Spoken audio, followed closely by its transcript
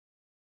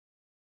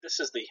This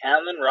is the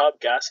Hanlan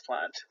gas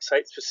plant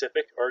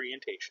site-specific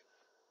orientation.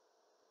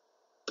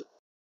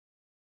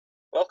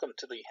 Welcome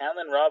to the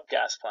Hanlan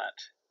gas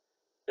plant.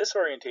 This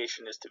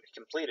orientation is to be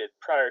completed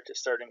prior to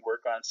starting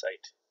work on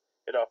site.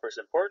 It offers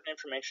important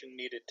information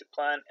needed to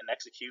plan and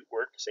execute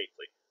work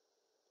safely.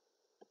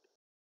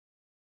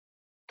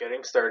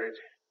 Getting started.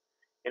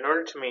 In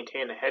order to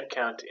maintain a head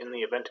count in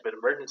the event of an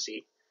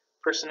emergency,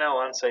 personnel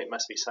on site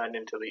must be signed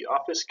into the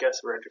office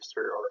guest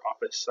register or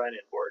office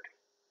sign-in board.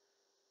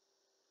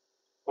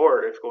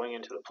 Or, if going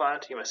into the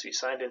plant, he must be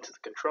signed into the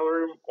control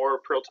room or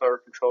Pearl Tower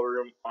control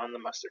room on the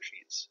muster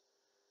sheets.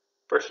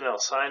 Personnel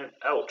sign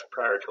out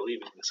prior to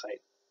leaving the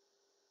site.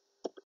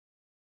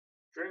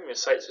 During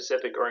this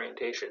site-specific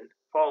orientation,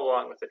 follow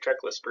along with the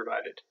checklist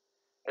provided.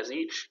 As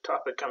each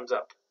topic comes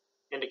up,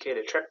 indicate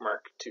a check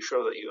mark to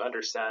show that you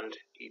understand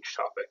each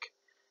topic.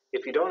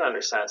 If you don't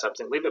understand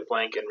something, leave it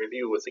blank and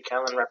review with the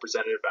Canlin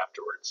representative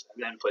afterwards,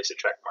 and then place a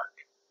check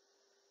mark.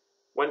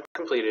 When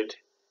completed,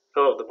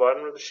 fill out the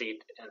bottom of the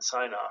sheet and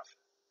sign off.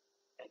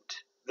 And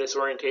this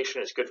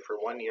orientation is good for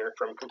 1 year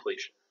from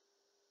completion.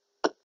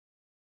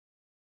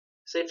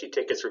 Safety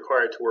tickets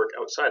required to work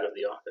outside of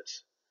the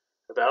office.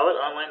 A valid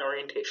online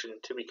orientation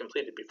to be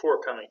completed before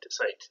coming to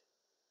site.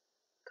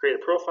 Create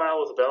a profile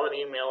with a valid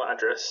email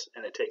address,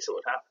 and it takes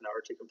about half an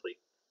hour to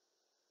complete.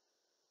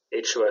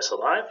 H2S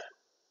Alive,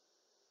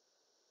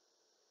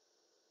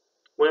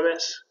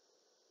 WMIS,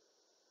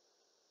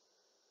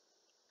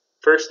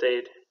 First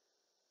Aid,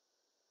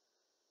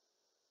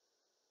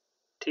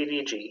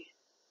 TDG,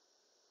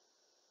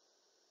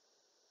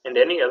 and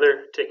any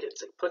other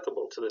tickets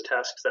applicable to the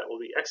tasks that will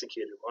be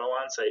executed while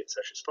on site,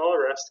 such as fall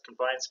arrest,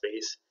 confined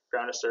space,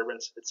 ground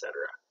disturbance,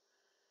 etc.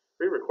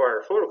 We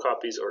require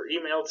photocopies or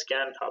emailed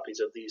scanned copies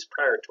of these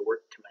prior to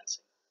work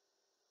commencing.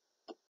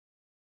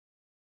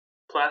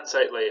 Plant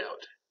site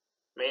layout.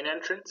 Main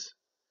entrance,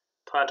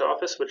 plant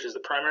office, which is the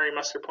primary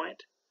muster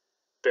point,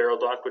 barrel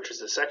dock, which is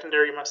the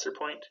secondary muster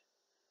point,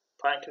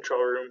 plant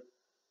control room,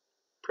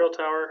 Pearl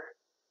Tower,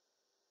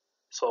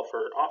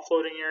 sulfur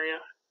offloading area,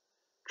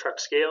 truck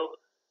scale,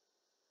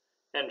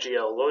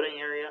 NGL loading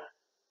area,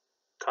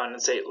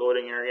 condensate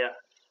loading area,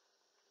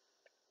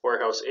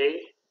 warehouse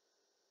A,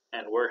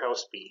 and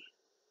warehouse B.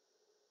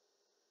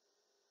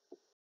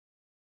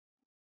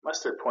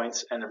 Muster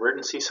points and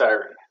emergency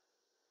siren.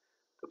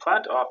 The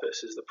plant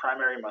office is the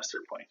primary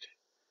muster point.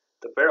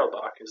 The barrel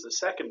dock is the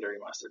secondary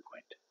muster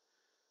point.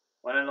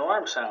 When an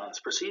alarm sounds,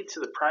 proceed to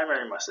the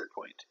primary muster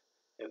point.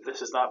 If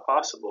this is not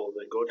possible,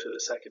 then go to the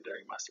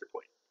secondary muster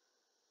point.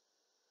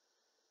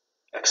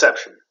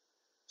 Exception.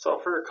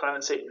 Sulfur,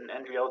 condensate, and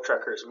NGL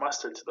truckers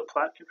muster to the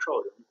plant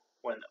control room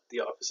when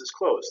the office is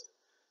closed,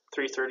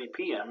 3:30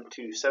 p.m.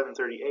 to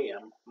 7:30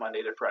 a.m.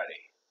 Monday to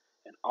Friday,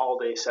 and all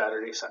day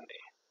Saturday,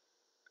 Sunday.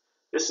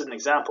 This is an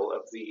example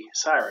of the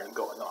siren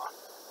going off.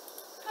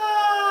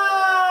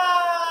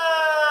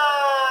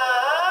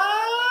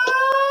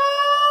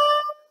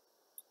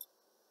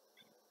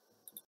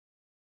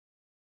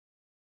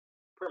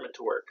 Permit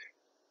to work.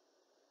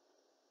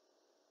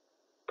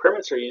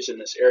 Permits are used in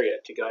this area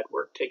to guide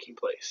work taking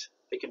place.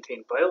 They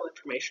contain vital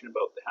information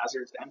about the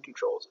hazards and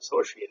controls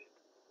associated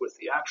with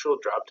the actual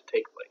job to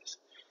take place,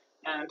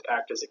 and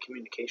act as a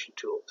communication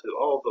tool to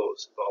all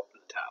those involved in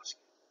the task.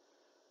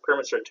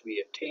 Permits are to be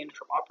obtained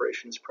from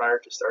operations prior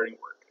to starting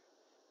work.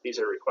 These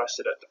are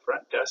requested at the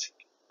front desk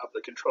of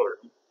the control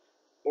room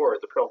or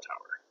the Pearl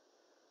Tower.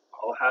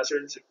 All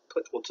hazards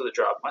applicable to the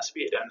job must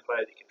be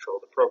identified and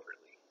controlled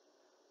appropriately.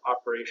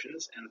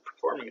 Operations and the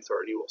performing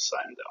authority will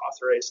sign the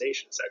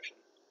authorization section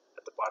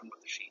at the bottom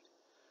of the sheet.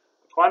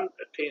 Upon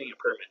obtaining a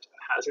permit, a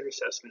hazard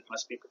assessment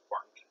must be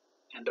performed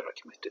and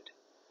documented,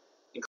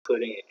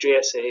 including a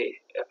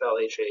JSA,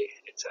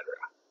 FLHA, etc.,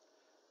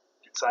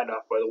 and signed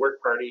off by the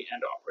work party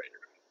and operator.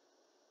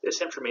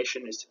 This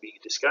information is to be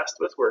discussed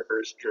with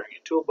workers during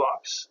a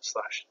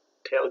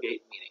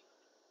toolbox/tailgate meeting.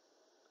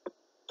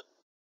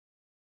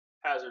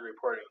 Hazard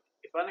reporting.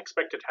 If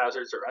unexpected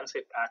hazards or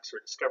unsafe acts are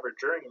discovered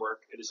during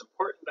work, it is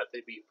important that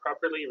they be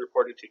properly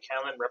reported to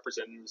Canlin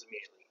representatives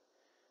immediately.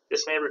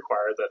 This may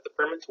require that the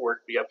permit to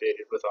work be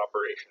updated with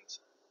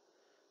operations.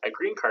 A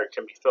green card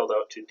can be filled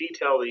out to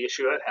detail the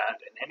issue at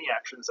hand and any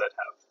actions that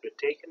have been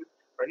taken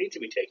or need to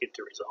be taken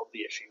to resolve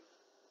the issue.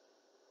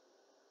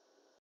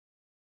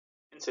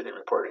 Incident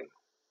reporting.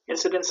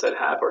 Incidents that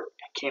have or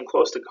came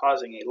close to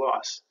causing a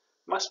loss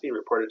must be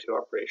reported to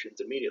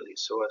operations immediately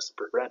so as to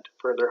prevent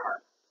further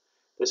harm.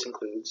 This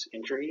includes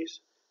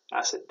injuries,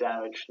 asset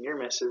damage, near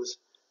misses,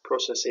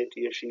 process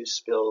safety issues,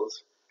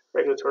 spills,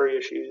 regulatory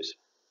issues.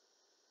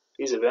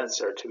 These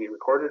events are to be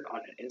recorded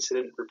on an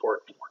incident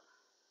report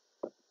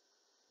form.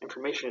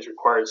 Information is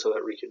required so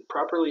that we can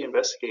properly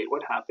investigate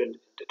what happened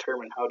and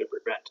determine how to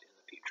prevent in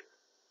the future.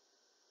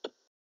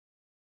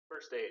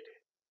 First aid.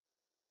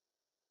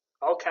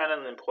 All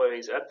Canlin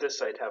employees at this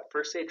site have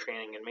first aid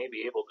training and may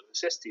be able to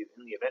assist you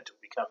in the event of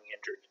becoming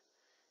injured.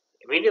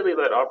 Immediately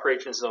let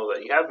operations know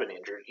that you have been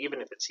injured, even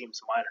if it seems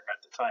minor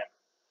at the time.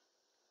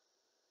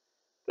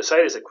 The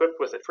site is equipped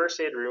with a first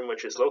aid room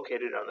which is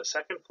located on the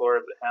second floor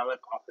of the Hanlan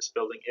office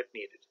building if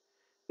needed.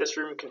 This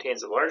room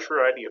contains a large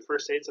variety of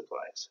first aid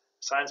supplies.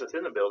 Signs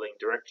within the building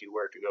direct you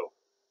where to go.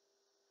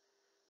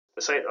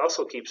 The site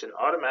also keeps an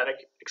automatic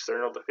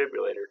external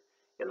defibrillator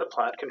in the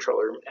plant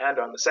control room and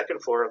on the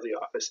second floor of the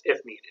office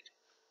if needed.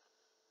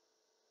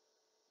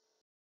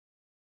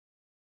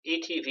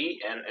 ETV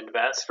and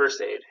Advanced First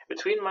Aid.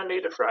 Between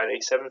Monday to Friday,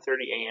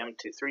 7:30 a.m.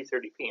 to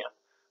 3:30 p.m.,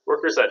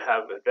 workers that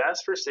have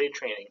Advanced First Aid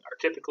training are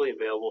typically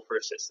available for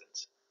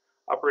assistance.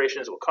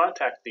 Operations will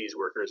contact these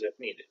workers if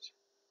needed.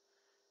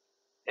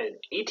 An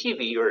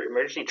ETV, or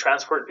Emergency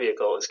Transport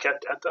Vehicle, is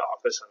kept at the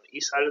office on the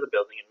east side of the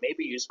building and may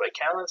be used by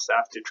Canlin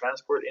staff to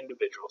transport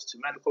individuals to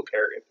medical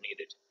care if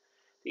needed.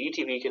 The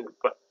ETV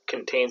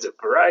contains a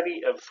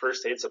variety of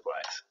first aid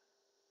supplies.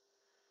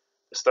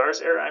 The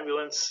Stars Air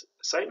Ambulance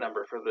site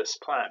number for this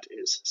plant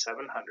is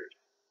 700.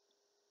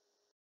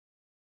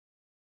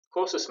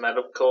 Closest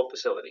medical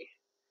facility.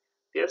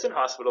 The Edson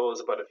Hospital is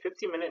about a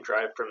 50-minute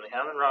drive from the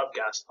Hanlan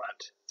gas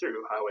plant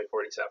through Highway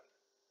 47.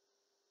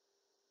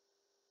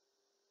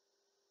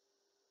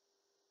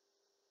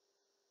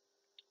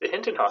 The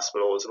Hinton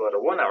Hospital is about a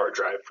 1-hour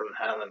drive from the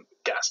Hanlan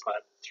gas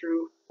plant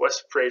through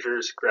West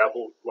Fraser's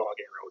gravel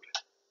logging road.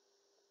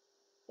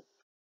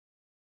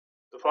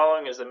 The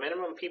following is the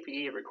minimum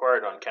PPE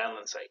required on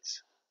Canlin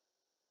sites: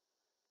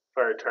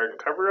 fire retardant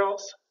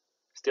coveralls,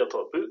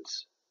 steel-toed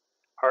boots,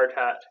 hard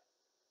hat,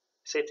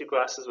 safety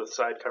glasses with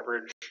side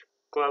coverage,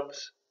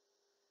 gloves,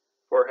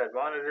 forehead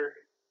monitor,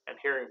 and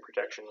hearing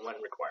protection when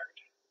required.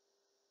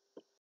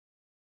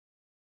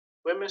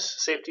 WHMIS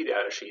safety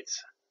data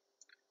sheets.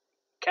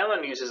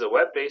 Canlin uses a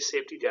web-based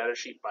safety data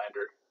sheet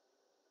binder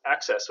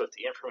accessed with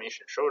the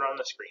information shown on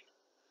the screen.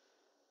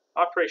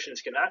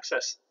 Operations can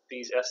access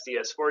these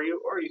SDS for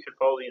you, or you can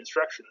follow the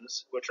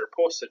instructions which are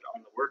posted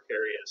on the work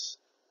areas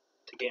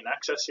to gain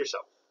access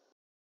yourself.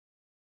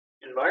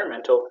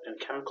 Environmental and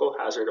chemical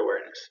hazard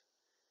awareness.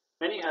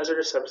 Many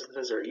hazardous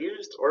substances are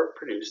used or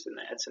produced in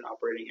the Edson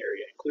operating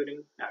area,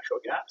 including natural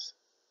gas,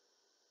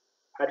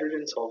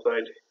 hydrogen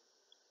sulfide,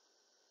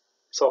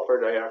 sulfur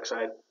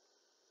dioxide,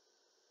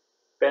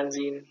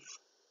 benzene,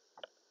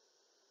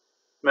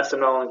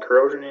 methanol and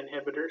corrosion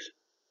inhibitors,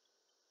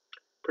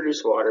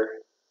 produced water,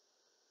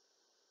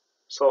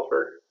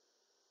 sulfur,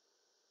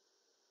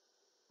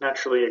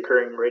 naturally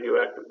occurring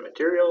radioactive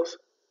materials,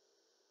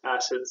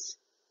 acids,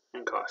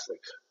 and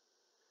caustics.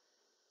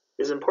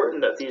 It is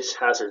important that these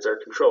hazards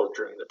are controlled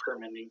during the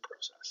permitting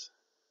process.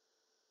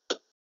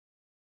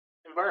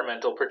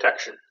 Environmental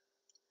protection.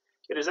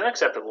 It is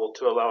unacceptable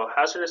to allow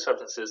hazardous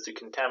substances to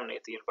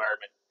contaminate the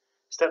environment.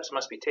 Steps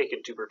must be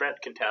taken to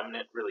prevent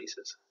contaminant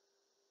releases.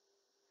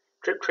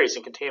 Drip trays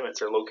and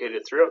containments are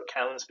located throughout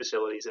Canlin's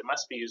facilities and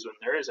must be used when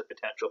there is a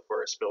potential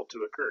for a spill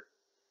to occur.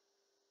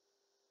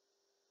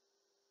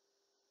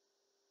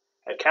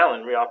 At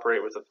Canlin, we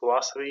operate with the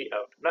philosophy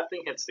of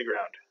nothing hits the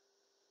ground.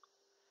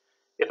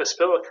 If a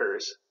spill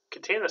occurs,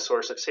 contain the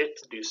source if safe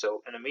to do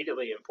so and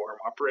immediately inform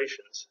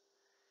operations.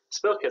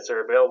 Spill kits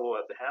are available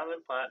at the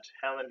Hanlan plant,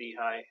 Hanlan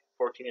D-High,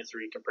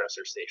 14-3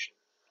 compressor station.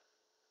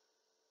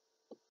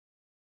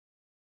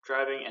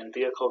 Driving and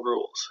vehicle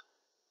rules.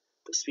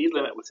 The speed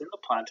limit within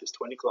the plant is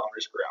 20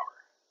 kilometers per hour.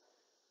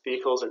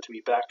 Vehicles are to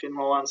be backed in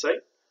while on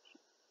site.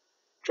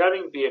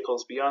 Driving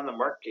vehicles beyond the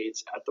marked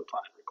gates at the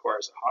plant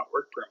requires a hot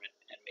work permit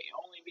and may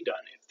only be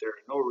done if there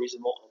are no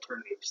reasonable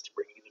alternatives to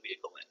bringing the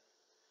vehicle in.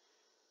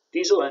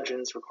 Diesel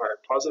engines require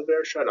positive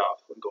air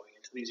shutoff when going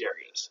into these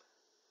areas.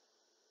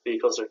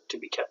 Vehicles are to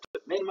be kept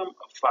a minimum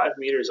of 5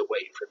 meters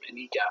away from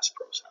any gas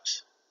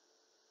process.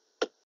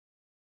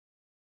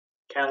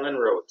 Canlin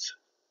roads.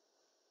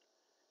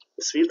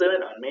 The speed limit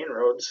on main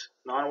roads,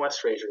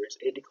 non-West Fraser, is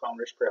 80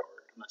 kilometers per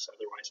hour unless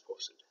otherwise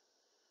posted.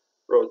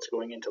 Roads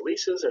going into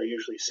leases are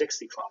usually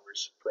 60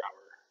 kilometers per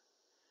hour.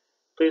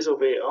 Please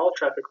obey all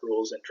traffic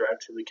rules and drive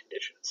to the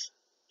conditions.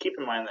 Keep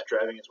in mind that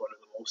driving is one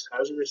of the most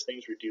hazardous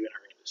things we do in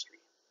our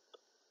industry.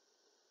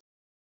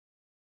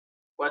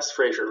 West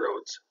Fraser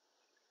roads.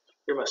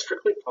 You must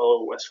strictly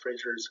follow West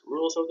Fraser's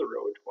rules of the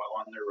road while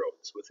on their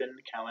roads within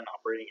the Canlin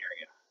operating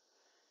area.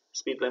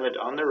 Speed limit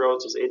on the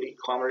roads is 80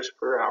 kilometers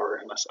per hour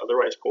unless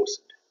otherwise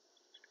posted.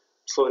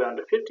 Slow down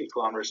to 50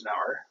 kilometers an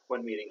hour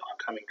when meeting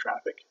oncoming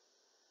traffic.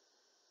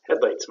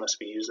 Headlights must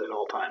be used at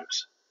all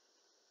times.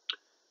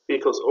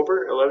 Vehicles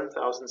over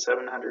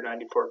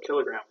 11,794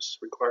 kilograms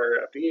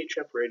require a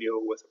VHF radio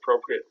with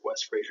appropriate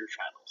West Fraser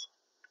channels.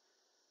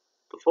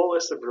 The full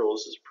list of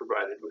rules is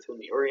provided within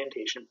the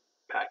orientation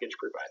package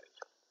provided.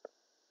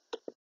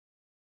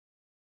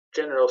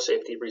 General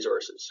safety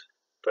resources.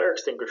 Fire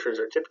extinguishers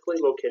are typically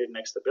located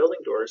next to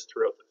building doors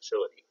throughout the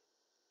facility.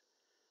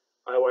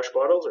 Eye wash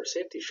bottles or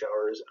safety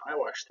showers and eye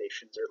wash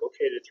stations are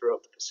located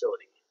throughout the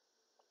facility.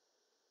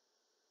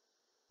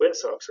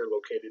 Windsocks are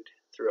located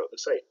throughout the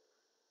site.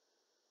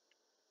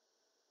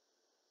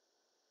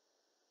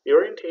 The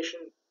orientation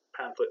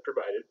pamphlet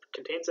provided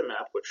contains a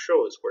map which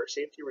shows where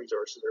safety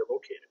resources are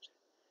located.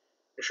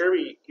 Ensure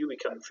you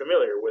become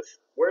familiar with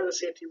where the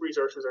safety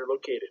resources are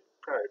located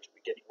prior to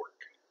beginning work.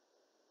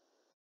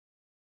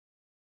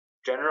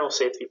 General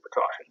safety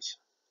precautions.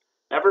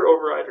 Never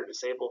override or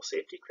disable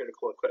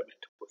safety-critical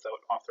equipment without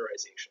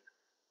authorization.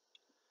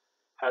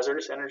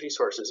 Hazardous energy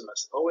sources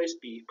must always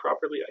be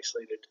properly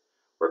isolated.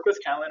 Work with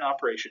Canlin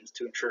operations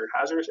to ensure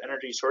hazardous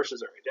energy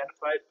sources are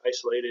identified,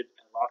 isolated,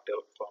 and locked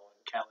out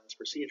following Canlin's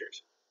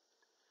procedures.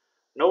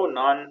 No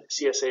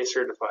non-CSA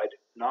certified,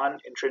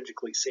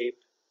 non-intrinsically safe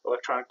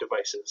electronic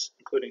devices,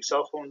 including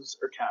cell phones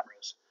or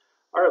cameras,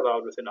 are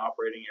allowed within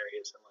operating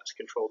areas unless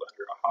controlled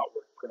under a hot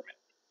work permit.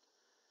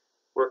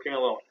 Working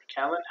alone.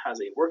 Canlin has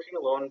a working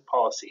alone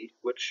policy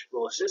which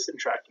will assist in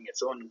tracking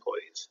its own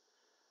employees.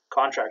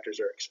 Contractors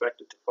are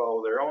expected to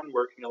follow their own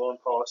working alone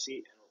policy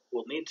and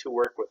will need to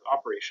work with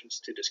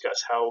operations to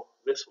discuss how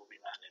this will be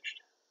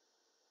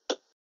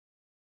managed.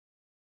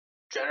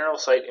 General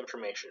site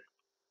information.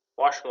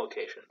 Washroom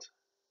locations.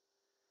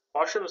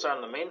 Washrooms are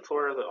on the main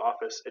floor of the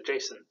office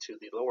adjacent to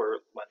the lower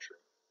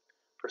lunchroom.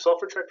 For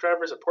sulfur truck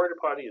drivers, a porta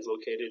potty is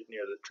located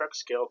near the truck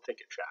scale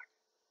ticket track.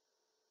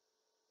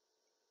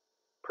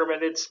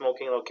 Permitted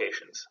smoking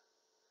locations.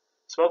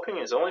 Smoking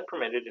is only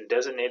permitted in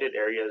designated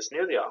areas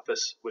near the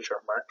office which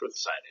are marked with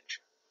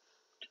signage.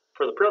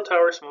 For the Pearl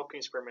Tower, smoking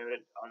is permitted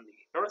on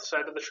the north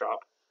side of the shop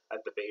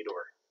at the bay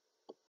door.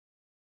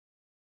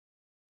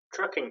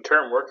 Trucking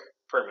term work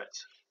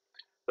permits.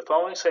 The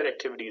following site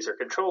activities are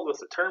controlled with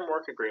the term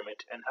work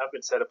agreement and have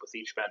been set up with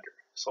each vendor: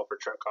 sulfur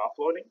truck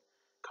offloading,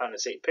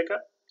 condensate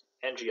pickup,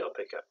 and GL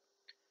pickup.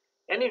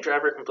 Any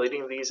driver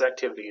completing these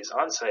activities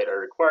on site are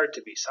required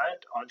to be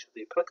signed onto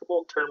the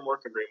applicable term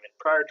work agreement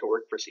prior to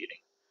work proceeding.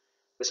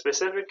 The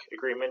specific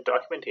agreement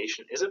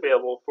documentation is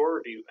available for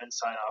review and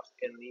sign-off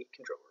in the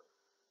control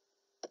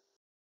room.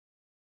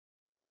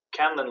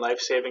 Canlin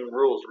Life-Saving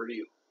Rules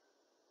Review.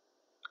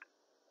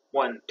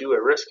 1. Do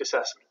a risk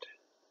assessment.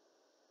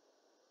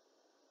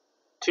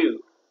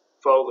 2.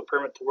 Follow the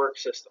permit to work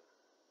system.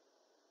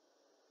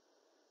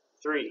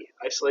 3.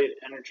 Isolate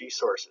energy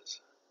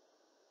sources.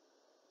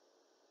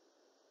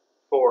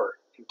 4.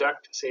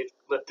 Conduct safe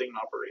lifting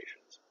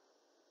operations.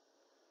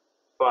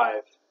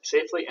 5.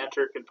 Safely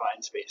enter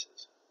confined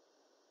spaces.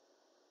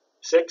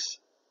 6.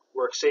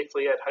 Work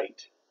safely at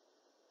height.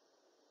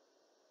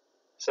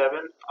 7.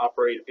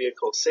 Operate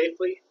vehicles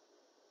safely.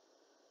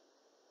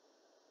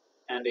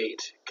 And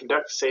 8.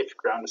 Conduct safe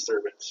ground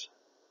disturbance.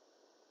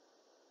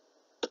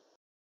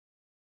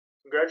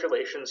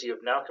 Congratulations, you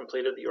have now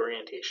completed the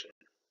orientation.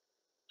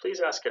 Please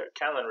ask a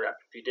Canlin rep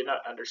if you did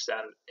not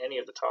understand any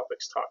of the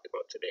topics talked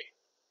about today.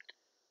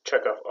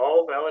 Check off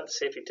all valid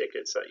safety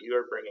tickets that you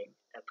are bringing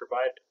and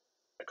provide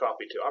a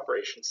copy to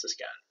operations to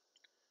scan.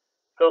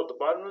 Fill out the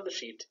bottom of the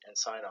sheet and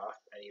sign off,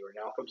 and you are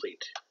now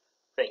complete.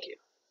 Thank you.